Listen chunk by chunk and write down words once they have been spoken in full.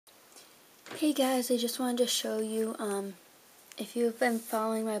Hey guys, I just wanted to show you, if you've been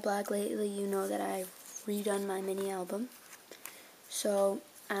following my blog lately, you know that I've redone my mini album. So,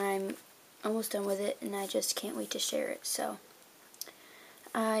 I'm almost done with it, and I just can't wait to share it. So,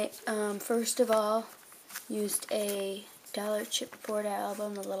 I, first of all, used a Dollar Chipboard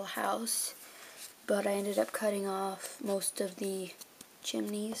album, The Little House, but I ended up cutting off most of the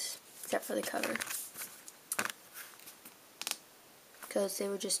chimneys, except for the cover, because they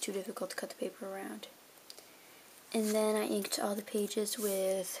were just too difficult to cut the paper around. And then I inked all the pages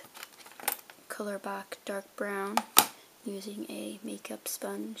with Colorbach dark brown using a makeup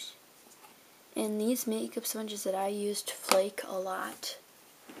sponge. And these makeup sponges that I used flake a lot,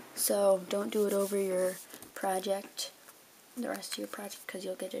 so don't do it over your project, the rest of your project, because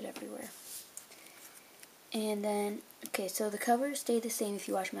you'll get it everywhere. And then, okay, so the cover stayed the same if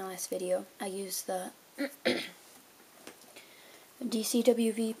you watched my last video. I used the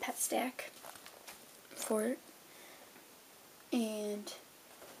DCWV Pet Stack for it. And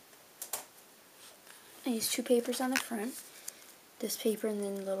I used two papers on the front. This paper and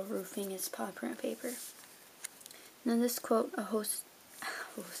then the little roofing is paw print paper. And then this quote, a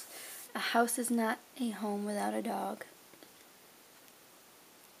house is not a home without a dog,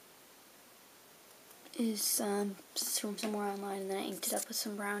 is from somewhere online, and then I inked it up with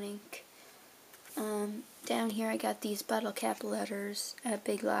some brown ink. Down here I got these bottle cap letters at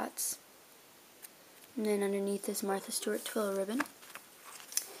Big Lots. And then underneath is Martha Stewart twill ribbon.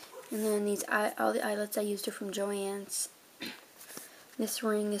 And then these all the eyelets I used are from Joann's. This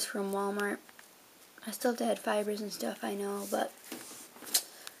ring is from Walmart. I still have to add fibers and stuff, I know, but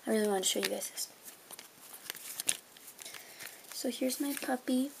I really wanted to show you guys this. So here's my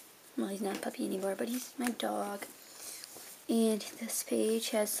puppy. Well, he's not a puppy anymore, but he's my dog. And this page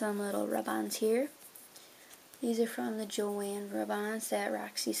has some little rub-ons here. These are from the Joann rub-ons that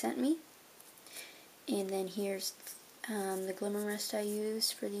Roxy sent me. And then here's the Glimmer Mist I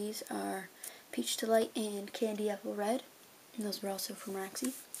used for these are Peach Delight and Candy Apple Red. And those were also from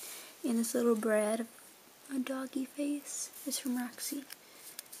Roxy. And this little Brad, a doggy face, is from Roxy.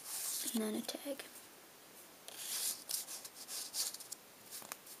 And then a tag.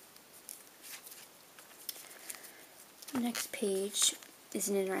 The next page is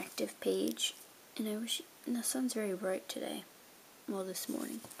an interactive page. And the sun's very bright today. Well, this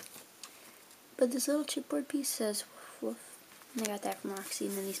morning. But this little chipboard piece says woof woof. And I got that from Roxy.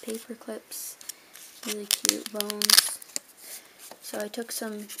 And then these paper clips, really cute bones. So I took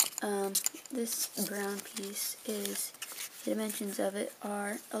some, this brown piece is, the dimensions of it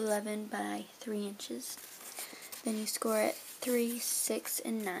are 11 by 3 inches. Then you score at 3, 6,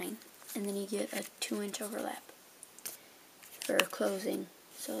 and 9. And then you get a 2-inch overlap for closing.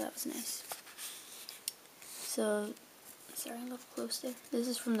 So that was nice. So, sorry, I'm a little close there. This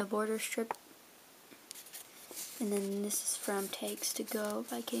is from the border strip. And then this is from Tags to Go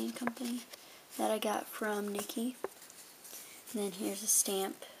by K & Company that I got from Nikki. And then here's a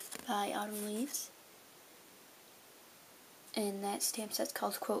stamp by Autumn Leaves. And that stamp set's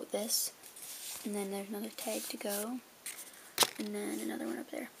called Quote This. And then there's another Tag to Go. And then another one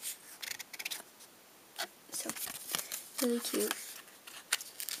up there. So, really cute.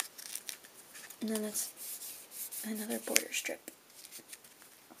 And then that's another border strip.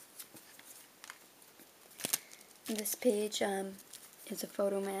 This page is a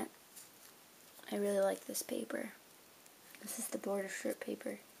photo mat. I really like this paper. This is the border strip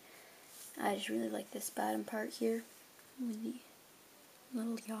paper. I just really like this bottom part here with the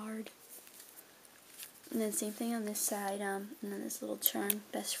little yard. And then same thing on this side, and then this little charm,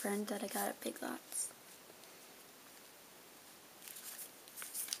 Best Friend, that I got at Big Lots.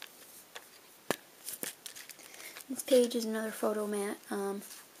 This page is another photo mat,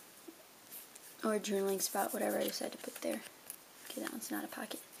 or a journaling spot, whatever I decide to put there. Okay, that one's not a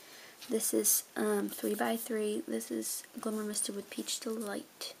pocket. This is 3 by 3. This is Glimmer Misted with Peach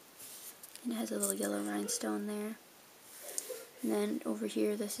Delight. And it has a little yellow rhinestone there. And then over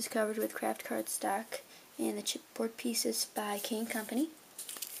here, this is covered with craft cardstock. And the chipboard piece is by K & Company.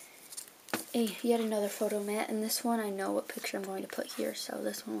 Yet another photo mat. And this one, I know what picture I'm going to put here, so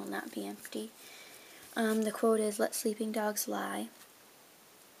this one will not be empty. The quote is, "Let sleeping dogs lie."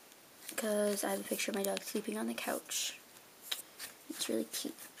 Because I have a picture of my dog sleeping on the couch. It's really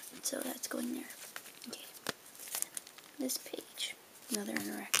cute. So that's going there. Okay. This page. Another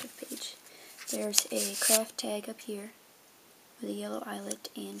interactive page. There's a craft tag up here with a yellow eyelet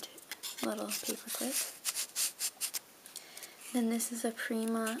and a little paper clip. Then this is a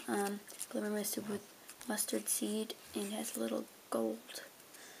Prima Glimmer Misted with mustard seed, and it has a little gold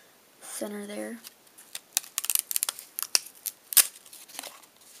center there.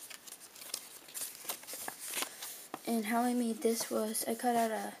 And how I made this was I cut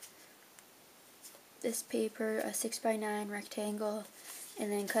out this paper, a 6x9 rectangle,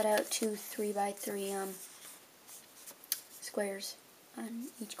 and then cut out two 3x3 squares on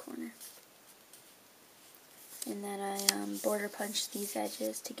each corner. And then I border punched these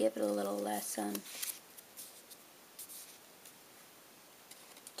edges to give it a little less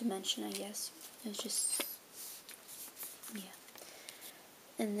dimension, I guess. It was just, yeah.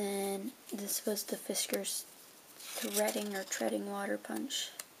 And then this was the Fiskars threading or treading water punch.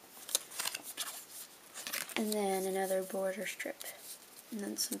 And then another border strip. And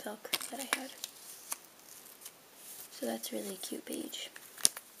then some Velcro that I had. So that's really a cute page.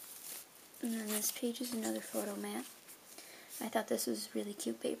 And then this page is another photo mat. I thought this was really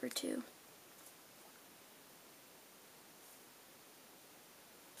cute paper too.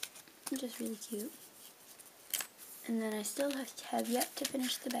 Just really cute. And then I still have yet to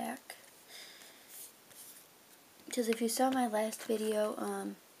finish the back. Because if you saw my last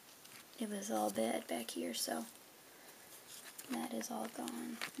video, it was all bad back here, so that is all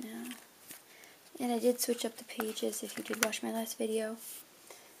gone now. And I did switch up the pages if you did watch my last video.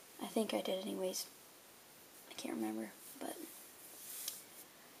 I think I did anyways. I can't remember, but.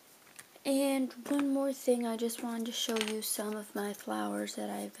 And one more thing, I just wanted to show you some of my flowers that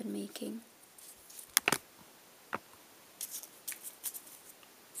I've been making.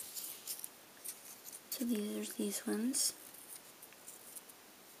 So these are these ones.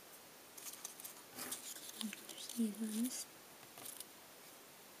 There's these ones.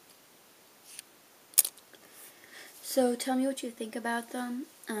 So tell me what you think about them.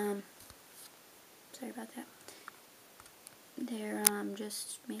 Sorry about that. They're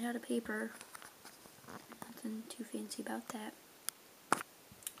just made out of paper. Nothing too fancy about that.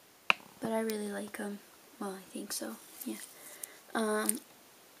 But I really like them. Well, I think so. Yeah.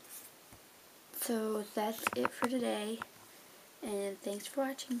 So that's it for today. And thanks for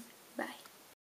watching. Bye.